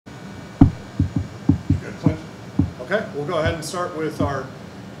Okay, we'll go ahead and start with our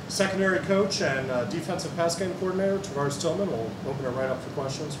secondary coach and defensive pass game coordinator, Travares Tillman. We'll open it right up for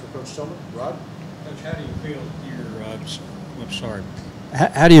questions for Coach Tillman. Rod? Coach, how do you feel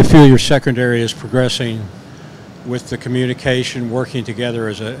How do you feel your secondary is progressing with the communication, working together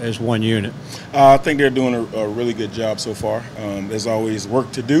as one unit? I think they're doing a really good job so far. There's always work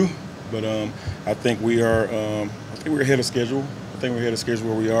to do, but I think we're ahead of schedule. I think we're ahead of schedule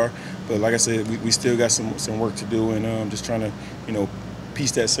where we are. But like I said, we still got some work to do, and just trying to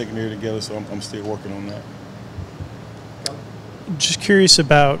piece that secondary together. So I'm still working on that. Just curious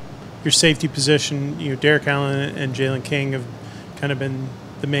about your safety position. Derrik Allen and Jalen King have kind of been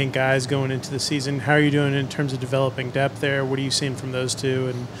the main guys going into the season. How are you doing in terms of developing depth there? What are you seeing from those two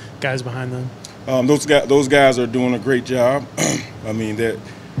and guys behind them? Those guys are doing a great job. I mean, that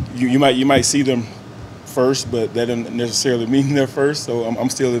you might see them first, but that doesn't necessarily mean they're first. So I'm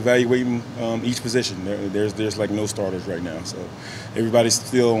still evaluating each position. There's like no starters right now. So everybody's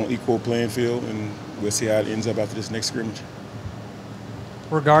still on equal playing field, and we'll see how it ends up after this next scrimmage.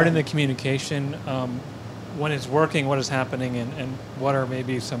 Regarding the communication, when it's working, what is happening, and what are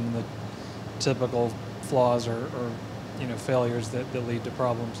maybe some of the typical flaws or failures that lead to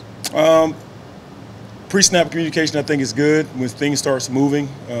problems? Pre-snap communication, I think, is good. When things starts moving,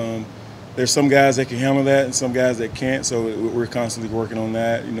 there's some guys that can handle that and some guys that can't. So we're constantly working on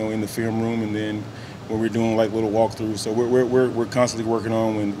that, in the film room, and then when we're doing like little walkthroughs. So we're constantly working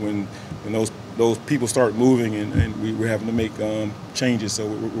on when those people start moving and we're having to make changes. So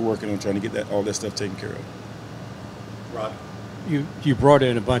we're working on trying to get all that stuff taken care of. Rod? You brought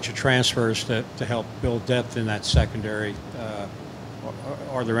in a bunch of transfers to help build depth in that secondary.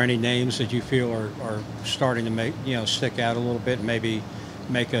 Are there any names that you feel are starting to make stick out a little bit, and maybe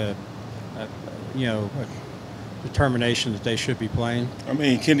make a determination that they should be playing? I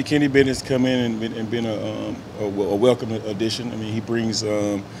mean, Kenny Bennett's come in and been a welcome addition. I mean, he brings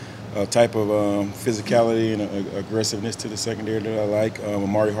a type of physicality and aggressiveness to the secondary that I like.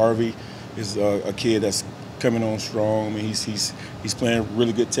 Amari Harvey is a kid that's coming on strong. I mean, he's playing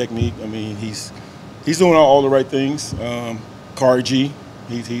really good technique. I mean, he's doing all the right things. Kari G,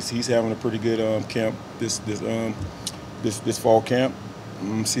 he's having a pretty good camp this fall camp.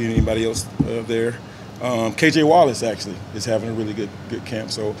 I'm seeing anybody else there. KJ Wallace actually is having a really good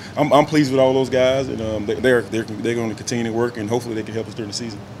camp. So I'm pleased with all those guys, and they're going to continue to work, and hopefully they can help us during the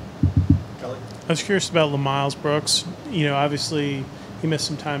season. Kelly? I was curious about Miles Brooks. Obviously he missed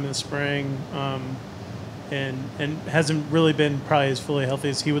some time in the spring, and hasn't really been probably as fully healthy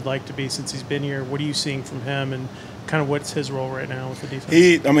as he would like to be since he's been here. What are you seeing from him, and kind of what's his role right now with the defense?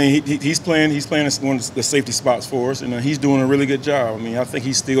 He's playing one of the safety spots for us, and he's doing a really good job. I mean, I think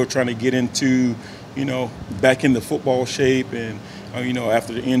he's still trying to get into, back into football shape, and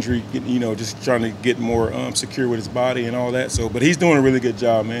after the injury, just trying to get more secure with his body and all that. So, but he's doing a really good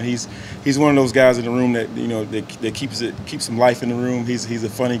job, man. He's one of those guys in the room that that keeps some life in the room. He's a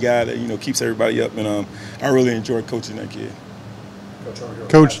funny guy that keeps everybody up, and I really enjoy coaching that kid.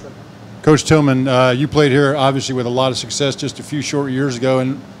 Coach Tillman, you played here obviously with a lot of success just a few short years ago,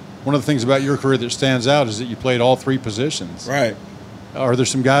 and one of the things about your career that stands out is that you played all three positions. Right. Are there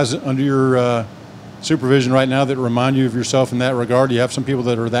some guys under your supervision right now that remind you of yourself in that regard? Do you have some people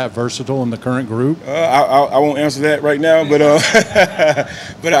that are that versatile in the current group? I won't answer that right now, but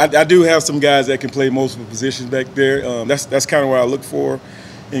but I do have some guys that can play multiple positions back there. That's kind of what I look for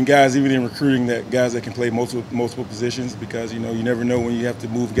in guys, even in recruiting, that guys that can play multiple positions, because you never know when you have to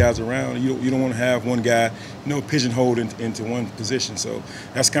move guys around. You don't want to have one guy pigeonholed into one position. So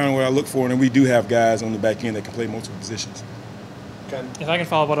that's kind of what I look for, and we do have guys on the back end that can play multiple positions. If I can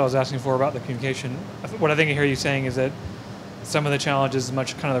follow up what I was asking for about the communication, what I think I hear you saying is that some of the challenge is as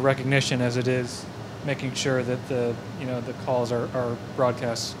much kind of the recognition as it is making sure that the calls are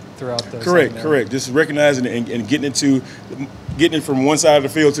broadcast throughout the correct. Just recognizing it and getting it from one side of the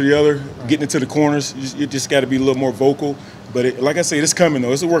field to the other, right. Getting it to the corners. You just got to be a little more vocal. But like I said, it's coming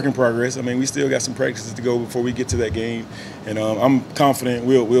though. It's a work in progress. I mean, we still got some practices to go before we get to that game, and I'm confident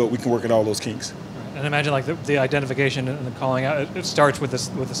we can work at all those kinks. And imagine like the identification and the calling out. It starts with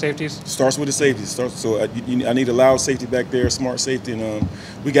the safeties. Starts with the safeties. So I need a loud safety back there, smart safety, and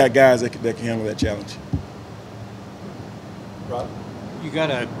we got guys that can handle that challenge. Rob? You got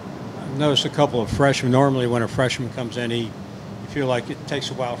to notice a couple of freshmen. Normally, when a freshman comes in, you feel like it takes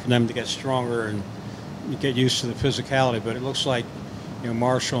a while for them to get stronger and get used to the physicality. But it looks like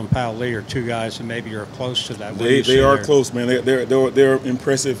Marshall and Powell Lee are two guys that maybe are close to that. They are close, man. They're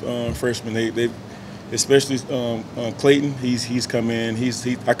impressive freshmen. They especially Clayton. He's come in.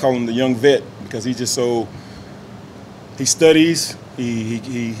 I call him the young vet because he's just so. He studies.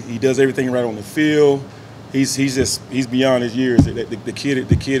 He does everything right on the field. he's beyond his years. The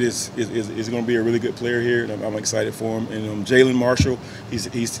kid is going to be a really good player here, and I'm excited for him. And Jalen Marshall,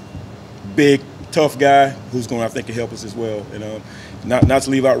 he's big, tough guy who's going to, I think, help us as well. And not to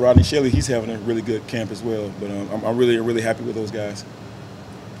leave out Rodney Shelley, he's having a really good camp as well. But I'm really happy with those guys.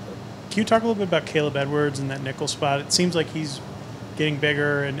 Can you talk a little bit about Kaleb Edwards in that nickel spot? It seems like he's getting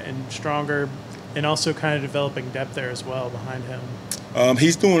bigger and stronger, and also kind of developing depth there as well behind him.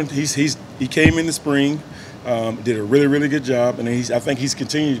 He came in the spring, did a really good job, and I think he's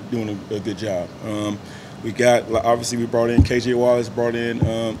continued doing a good job. We brought in KJ Wallace, brought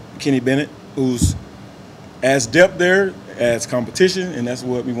in Kenny Bennett, who's as depth there as competition, and that's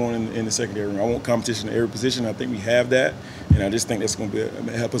what we want in the secondary room. I want competition in every position. I think we have that, and I just think that's going to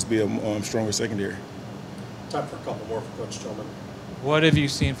help us be a stronger secondary. Time for a couple more for Coach Tillman. What have you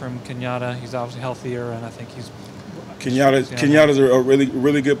seen from Kenyatta? He's obviously healthier, and I think he's Kenyatta's a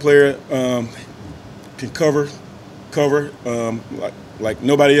really good player. Can cover like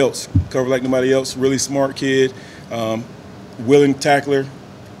nobody else. Cover like nobody else. Really smart kid, willing tackler.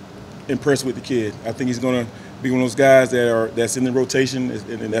 Impressed with the kid. I think he's going to be one of those guys that's in the rotation,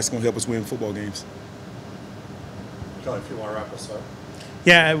 and that's going to help us win football games. Kelly, if you want to wrap us up.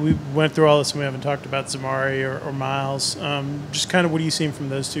 Yeah, we went through all this, and we haven't talked about Zamari or Miles. Just kind of what are you seeing from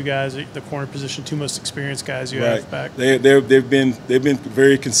those two guys, the corner position, two most experienced guys you have back? They've been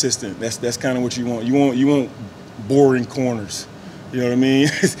very consistent. That's kind of what you want. You want boring corners. You know what I mean?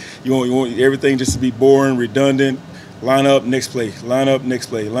 you want everything just to be boring, redundant. Line up, next play. Line up, next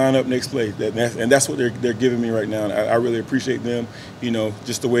play. Line up, next play. And that's what they're giving me right now. And I really appreciate them.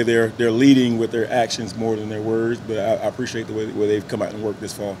 Just the way they're leading with their actions more than their words. But I appreciate the way they've come out and worked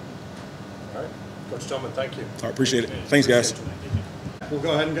this fall. All right, Coach Tillman, thank you. I appreciate it. Thanks, guys. We'll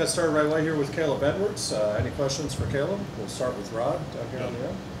go ahead and get started right away here with Kaleb Edwards. Any questions for Kaleb? We'll start with Rod down here on the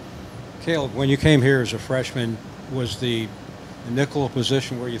end. Kaleb, when you came here as a freshman, was the nickel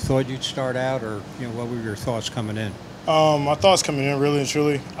position where you thought you'd start out, or what were your thoughts coming in? My thoughts coming in, really and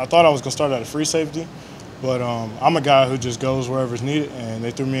truly, I thought I was going to start at a free safety, but I'm a guy who just goes wherever's needed, and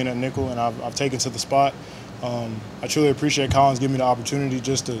they threw me in at nickel, and I've taken to the spot. I truly appreciate Collins giving me the opportunity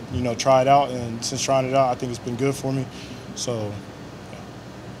just to try it out, and since trying it out, I think it's been good for me. So, yeah.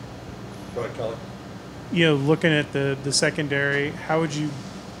 Go ahead, Kelly. Looking at the secondary, how would you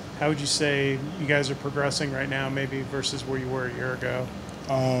say you guys are progressing right now, maybe versus where you were a year ago?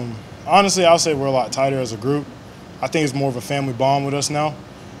 Honestly, I'll say we're a lot tighter as a group. I think it's more of a family bond with us now.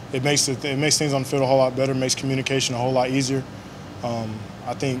 It makes things on the field a whole lot better, makes communication a whole lot easier.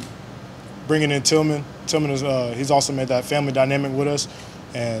 I think bringing in Tillman is he's also made that family dynamic with us,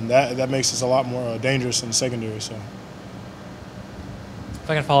 and that makes us a lot more dangerous in the secondary. So, if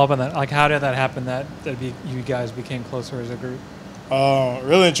I can follow up on that, how did that happen? That you guys became closer as a group?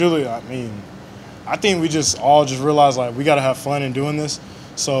 Really and truly, I think we all realized we got to have fun in doing this.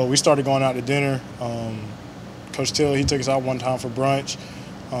 So we started going out to dinner. Coach Till, he took us out one time for brunch.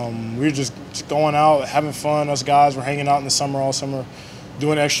 We were just going out, having fun. Us guys were hanging out in the summer, all summer,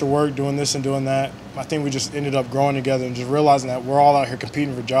 doing extra work, doing this and doing that. I think we just ended up growing together and just realizing that we're all out here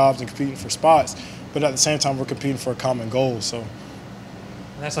competing for jobs and competing for spots, but at the same time we're competing for a common goal. So, and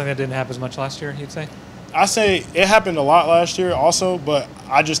that's something that didn't happen as much last year, you'd say? I say it happened a lot last year also, but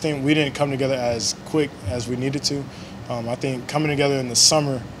I just think we didn't come together as quick as we needed to. I think coming together in the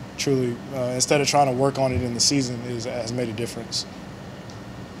summer, truly, instead of trying to work on it in the season, has made a difference.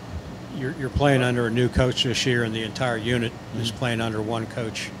 You're playing under a new coach this year, and the entire unit is playing under one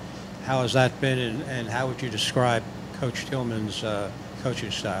coach. How has that been, and how would you describe Coach Tillman's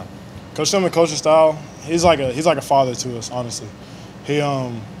coaching style? Coach Tillman's coaching style, he's like a father to us, honestly. He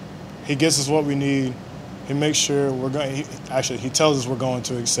gets us what we need. He makes sure we're going. He tells us we're going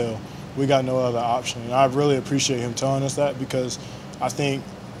to excel. We got no other option, and I really appreciate him telling us that, because I think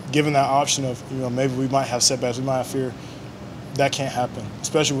given that option of maybe we might have setbacks, we might have fear, that can't happen,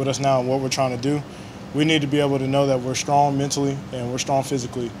 especially with us now and what we're trying to do. We need to be able to know that we're strong mentally and we're strong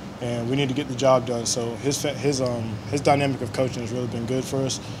physically, and we need to get the job done. So his dynamic of coaching has really been good for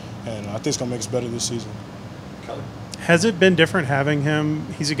us, and I think it's going to make us better this season. Kelly. Has it been different having him?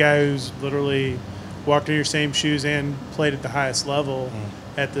 He's a guy who's literally walked in your same shoes and played at the highest level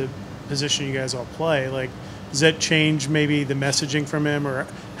at the position you guys all play. Does that change maybe the messaging from him, or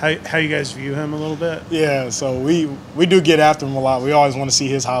how you guys view him a little bit? Yeah, so we do get after him a lot. We always want to see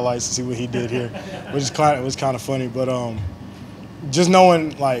his highlights and see what he did here, which was kind of funny. But just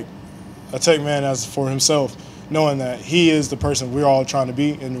knowing a tech man as for himself, knowing that he is the person we're all trying to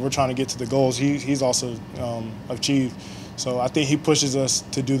be, and we're trying to get to the goals he's also achieved. So I think he pushes us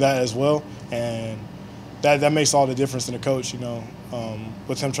to do that as well, and that makes all the difference in the coach.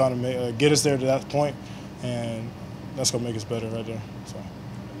 With him trying to get us there to that point. and that's gonna make us better right there. So.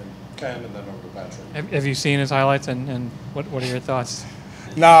 Ken, and then over to Patrick. Have you seen his highlights, and what are your thoughts?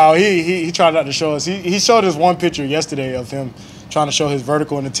 No, he tried not to show us. He showed us one picture yesterday of him trying to show his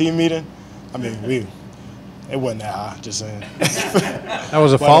vertical in the team meeting. I mean, it wasn't that high, just saying. That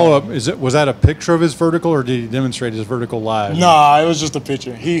was a follow-up. Was that a picture of his vertical, or did he demonstrate his vertical live? Nah, it was just a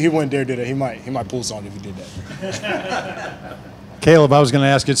picture. He wouldn't dare do that. He might pull something if he did that. Kaleb, I was going to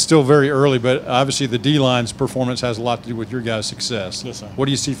ask, it's still very early, but obviously the D-line's performance has a lot to do with your guys' success. Yes, sir. What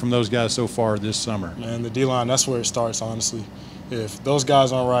do you see from those guys so far this summer? Man, the D-line, that's where it starts, honestly. If those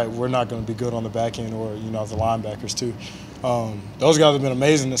guys aren't right, we're not going to be good on the back end or, the linebackers too. Those guys have been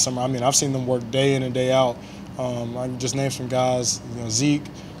amazing this summer. I mean, I've seen them work day in and day out. I can just name some guys, Zeke,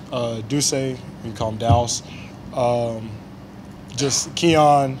 Duce, we can call him Douse, just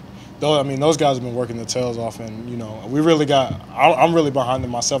Kenan. Those guys have been working their tails off, and, we really I'm really behind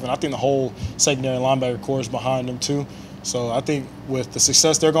them myself, and I think the whole secondary linebacker core is behind them too. So I think with the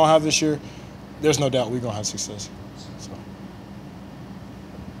success they're going to have this year, there's no doubt we're going to have success. So.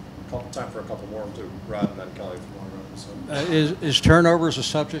 Time for a couple more to Rod and then Kelly. Is turnovers a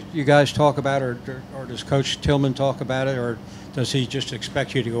subject you guys talk about, or does Coach Tillman talk about it, or does he just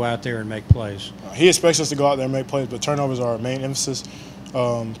expect you to go out there and make plays? He expects us to go out there and make plays, but turnovers are our main emphasis.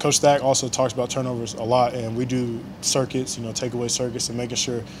 Coach Stack also talks about turnovers a lot, and we do circuits, takeaway circuits, and making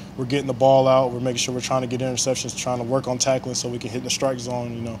sure we're getting the ball out. We're making sure we're trying to get interceptions, trying to work on tackling so we can hit the strike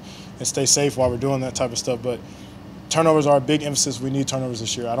zone, and stay safe while we're doing that type of stuff. But turnovers are a big emphasis. We need turnovers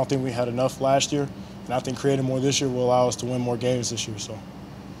this year. I don't think we had enough last year, and I think creating more this year will allow us to win more games this year. So,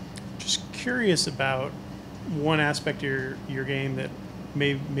 Just curious about one aspect of your game that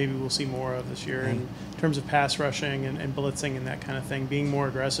maybe we'll see more of this year in terms of pass rushing and blitzing and that kind of thing, being more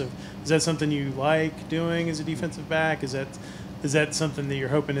aggressive. Is that something you like doing as a defensive back? Is that something that you're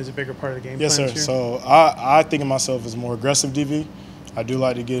hoping is a bigger part of the game yes, plan sir. this year? So I think of myself as more aggressive DV. I do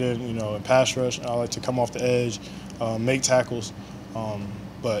like to get in pass rush. I like to come off the edge, make tackles.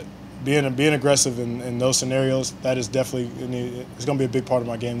 But being aggressive in those scenarios, that is definitely it's going to be a big part of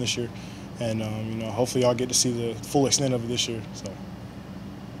my game this year. And, hopefully y'all get to see the full extent of it this year. So.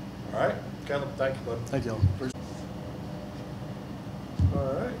 All right. Kaleb, thank you, buddy. Thank y'all.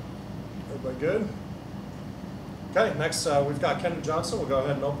 All right. Everybody good? Okay, next we've got Kenan Johnson. We'll go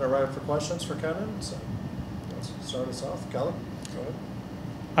ahead and open it right up for questions for Kenan. So let's start us off. Kaleb, go ahead.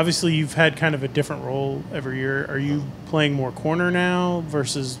 Obviously, you've had kind of a different role every year. Are you playing more corner now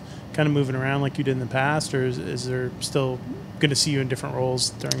versus kind of moving around like you did in the past, or is there still going to see you in different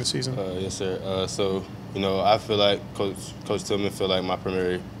roles during the season? Yes, sir. So, I feel like Coach Tillman feel like my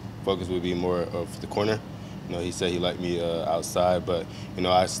primary focus would be more of the corner. He said he liked me outside, but,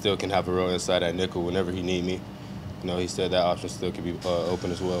 I still can have a role inside at nickel whenever he need me. He said that option still can be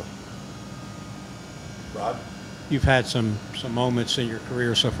open as well. Rod? You've had some moments in your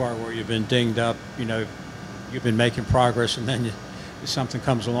career so far where you've been dinged up, you've been making progress, and then something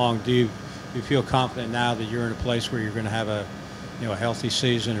comes along. Do you feel confident now that you're in a place where you're going to have a healthy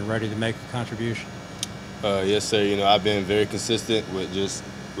season and ready to make a contribution? Yes, sir. I've been very consistent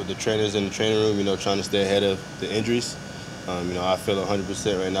with the trainers in the training room, trying to stay ahead of the injuries. I feel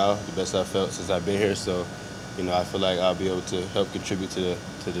 100% right now, the best I've felt since I've been here. So, I feel like I'll be able to help contribute to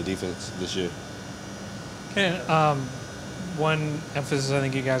the defense this year. Okay, one emphasis I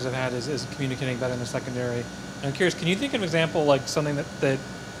think you guys have had is communicating better in the secondary. And I'm curious, can you think of an example, like something that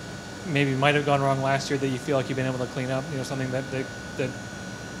maybe might have gone wrong last year that you feel like you've been able to clean up? Something that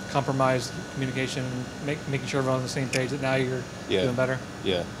compromised communication, making sure everyone's on the same page, that now you're doing better?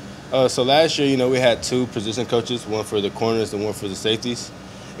 Yeah. So last year, we had two position coaches, one for the corners and one for the safeties.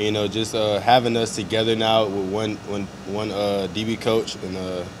 Just having us together now with one DB coach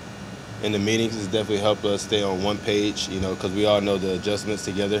in the meetings has definitely helped us stay on one page, because we all know the adjustments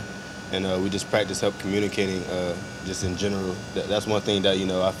together. And we just practice help communicating just in general. That's one thing that,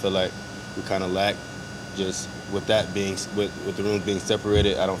 I feel like we kind of lack. Just with that being, with the rooms being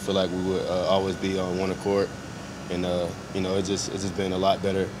separated, I don't feel like we would always be on one accord. And, it's just been a lot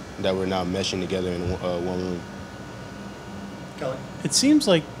better that we're now meshing together in one room. Kelly? It seems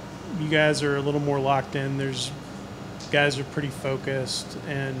like you guys are a little more locked in. Guys are pretty focused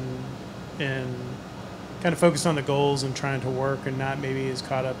and kind of focused on the goals and trying to work, and not maybe as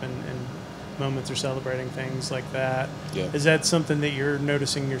caught up in moments or celebrating things like that. Yeah. Is that something that you're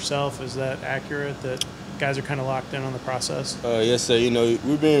noticing yourself? Is that accurate, that guys are kind of locked in on the process? Yes, sir.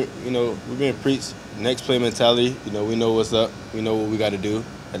 We've been preached next play mentality. We know what's up. We know what we got to do.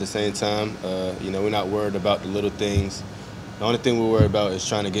 At the same time, we're not worried about the little things. The only thing we're worried about is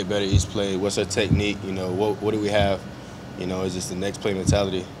trying to get better each play. What's our technique? What do we have? It's just the next play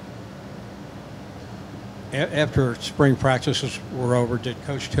mentality. After spring practices were over, did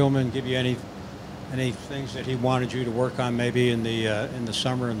Coach Tillman give you any things that he wanted you to work on maybe in the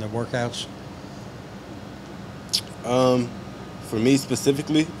summer in the workouts? For me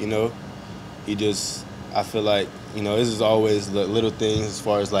specifically, I feel like, this is always the little things as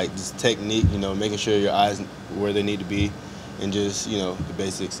far as like just technique, making sure your eyes where they need to be, and just, the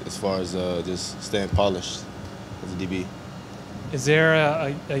basics as far as just staying polished as a DB. Is there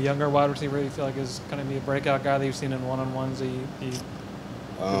a younger wide receiver you feel like is going to be a breakout guy that you've seen in one-on-ones that you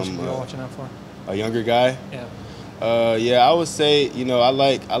should be watching out for? A younger guy? Yeah. Yeah, I would say, I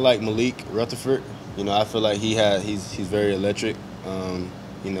like Malik Rutherford. I feel like he's very electric.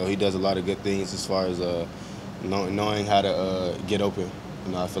 He does a lot of good things as far as knowing how to get open.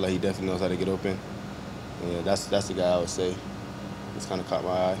 I feel like he definitely knows how to get open. Yeah, that's the guy I would say. It's kind of caught my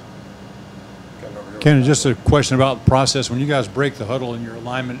eye. Kenan, just a question about the process. When you guys break the huddle and your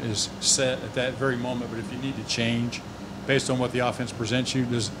alignment is set at that very moment, but if you need to change based on what the offense presents you,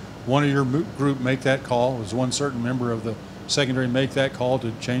 does one of your group make that call? Does one certain member of the secondary make that call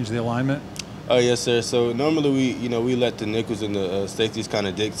to change the alignment? Oh, yes, sir. So normally we let the nickels and the safeties kind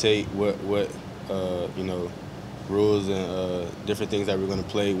of dictate what rules and different things that we're going to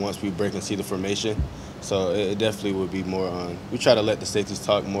play once we break and see the formation. So it definitely would be more on. We try to let the safeties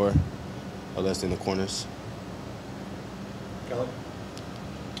talk more or less in the corners. Kelly?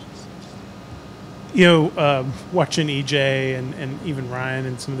 Watching EJ and even Ryan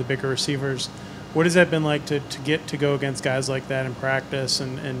and some of the bigger receivers, what has that been like to get to go against guys like that in practice?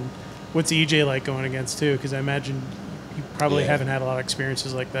 And what's EJ like going against too? Because I imagine you probably haven't had a lot of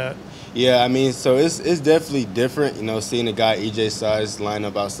experiences like that. Yeah, I mean, so it's definitely different, seeing a guy EJ's size line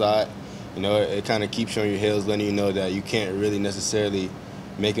up outside. It kind of keeps you on your heels, letting you know that you can't really necessarily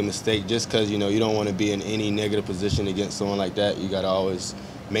make a mistake just because, you don't want to be in any negative position against someone like that. You got to always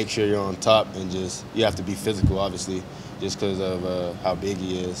make sure you're on top, and you have to be physical, obviously, just because of how big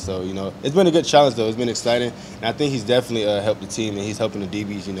he is. So, it's been a good challenge, though. It's been exciting. And I think he's definitely helped the team, and he's helping the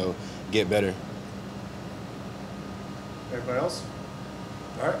DBs, get better. Everybody else?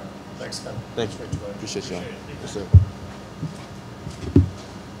 All right. Thanks, Ken. Thank you. Appreciate you. Yes, sir.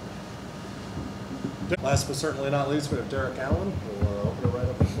 Last but certainly not least, we have Derrik Allen. We'll open it right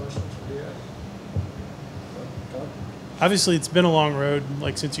up for questions from DA. Obviously, it's been a long road,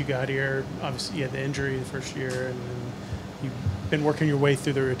 since you got here. Obviously, you had the injury the first year, and then you've been working your way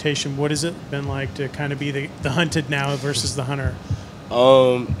through the rotation. What has it been like to kind of be the hunted now versus the hunter?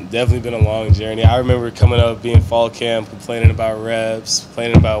 Definitely been a long journey. I remember coming up, being fall camp, complaining about reps,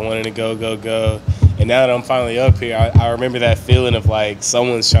 complaining about wanting to go. And now that I'm finally up here, I remember that feeling of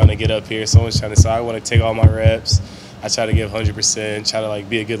someone's trying to get up here, so I want to take all my reps. I try to give 100%, try to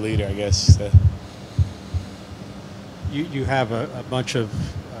be a good leader, I guess. So. You have a bunch of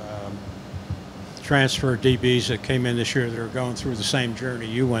transfer DBs that came in this year that are going through the same journey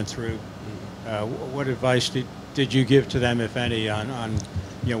you went through. What advice did you give to them, if any, on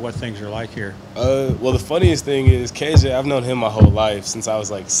what things are like here? Well, the funniest thing is KJ, I've known him my whole life since I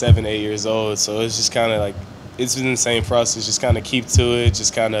was 7, 8 years old. So it's just kind of it's been the same process. Just kind of keep to it.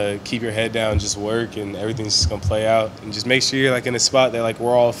 Just kind of keep your head down, just work, and everything's just going to play out. And just make sure you're in a spot that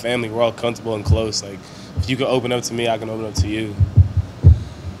we're all family, we're all comfortable and close. If you can open up to me, I can open up to you.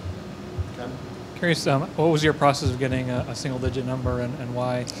 Curious, what was your process of getting a single-digit number, and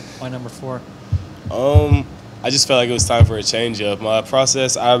why number 4? I just felt like it was time for a change-up. My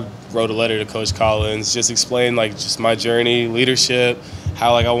process, I wrote a letter to Coach Collins, just explained just my journey, leadership,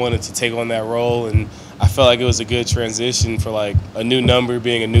 how I wanted to take on that role, and I felt like it was a good transition for a new number,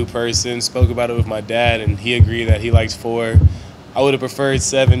 being a new person. Spoke about it with my dad, and he agreed that he liked 4. I would have preferred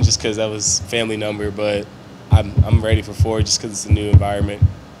 7 just because that was family number, but I'm ready for 4 just because it's a new environment,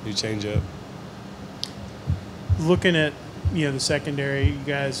 new change-up. Looking at the secondary, you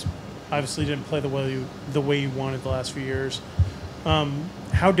guys obviously didn't play the way you wanted the last few years.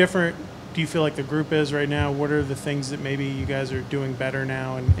 How different do you feel like the group is right now? What are the things that maybe you guys are doing better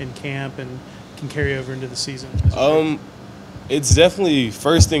now in camp and can carry over into the season? It's definitely,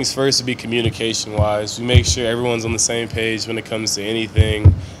 first things first, to be communication-wise. We make sure everyone's on the same page when it comes to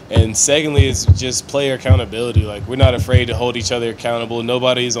anything. And secondly, it's just player accountability. We're not afraid to hold each other accountable.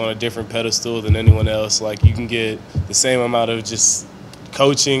 Nobody's on a different pedestal than anyone else. You can get the same amount of just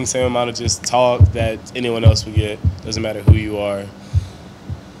coaching, same amount of just talk that anyone else would get. Doesn't matter who you are.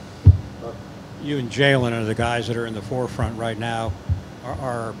 You and Jalen are the guys that are in the forefront right now.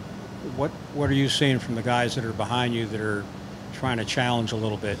 What are you seeing from the guys that are behind you that are trying to challenge a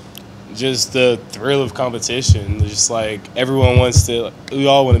little bit? just the thrill of competition. Just like everyone wants to, we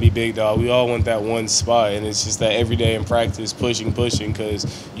all want to be big dog. We all want that one spot, and it's just that every day in practice, pushing,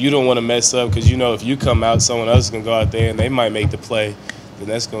 because you don't want to mess up, because you know if you come out, someone else is gonna go out there and they might make the play. Then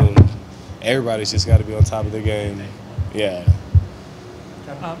that's gonna. Everybody's just got to be on top of their game. Yeah.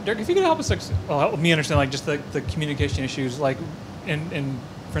 Derrik, if you could help us, help me understand, like just the communication issues, like, and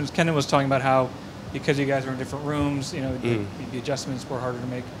for instance, Kenan was talking about how because you guys are in different rooms, you know, the adjustments were harder to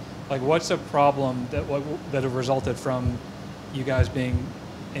make. Like, what's a problem that have resulted from you guys being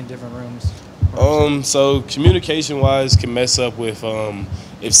in different rooms? So communication-wise can mess up with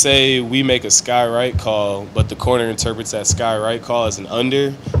if, say, we make a sky right call, but the corner interprets that sky right call as an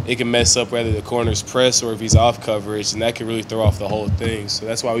under, it can mess up whether the corner's press or if he's off coverage, and that can really throw off the whole thing. So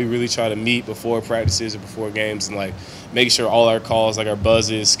that's why we really try to meet before practices or before games and, like, make sure all our calls, like our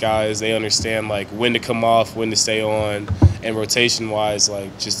buzzes, skies, they understand, like, when to come off, when to stay on, and rotation-wise,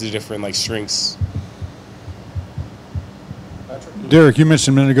 like, just the different, like, strengths. Derrik, you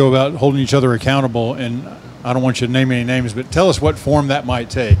mentioned a minute ago about holding each other accountable, and I don't want you to name any names, but tell us what form that might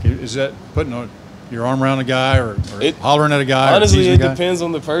take. Is that putting your arm around a guy or hollering at a guy? Honestly, or it depends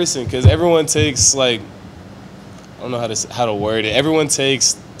on the person, because everyone takes, like, I don't know how to word it. Everyone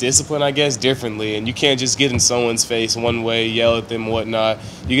takes discipline, I guess, differently, and you can't just get in someone's face one way, yell at them, whatnot.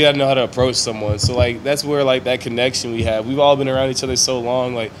 You got to know how to approach someone. So, like, that's where, like, that connection we have. We've all been around each other so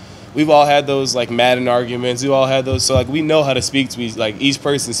long, like, we've all had those, like, Madden arguments. We've all had those. So, like, we know how to speak to each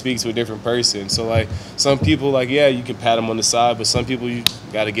person speaks to a different person. So, like, some people, like, yeah, you can pat them on the side, but some people you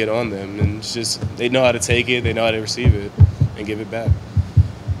got to get on them. And it's just they know how to take it, they know how to receive it, and give it back.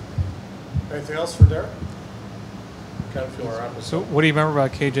 Anything else for Derrik? Kind of feel around. So what do you remember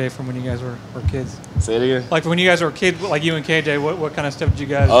about KJ from when you guys were kids? Say it again. Like when you guys were kids, like you and KJ, what kind of stuff did you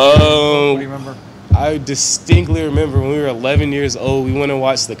guys do? What do you remember? I distinctly remember when we were 11 years old, we went and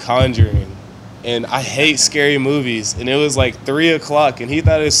watched The Conjuring. And I hate scary movies. And it was like 3 o'clock, and he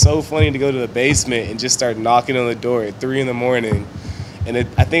thought it was so funny to go to the basement and just start knocking on the door at 3 in the morning. And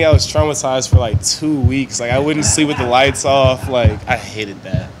I think I was traumatized for like 2 weeks. Like, I wouldn't sleep with the lights off. Like, I hated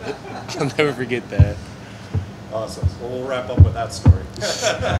that. I'll never forget that. Awesome. Well, we'll wrap up with that story.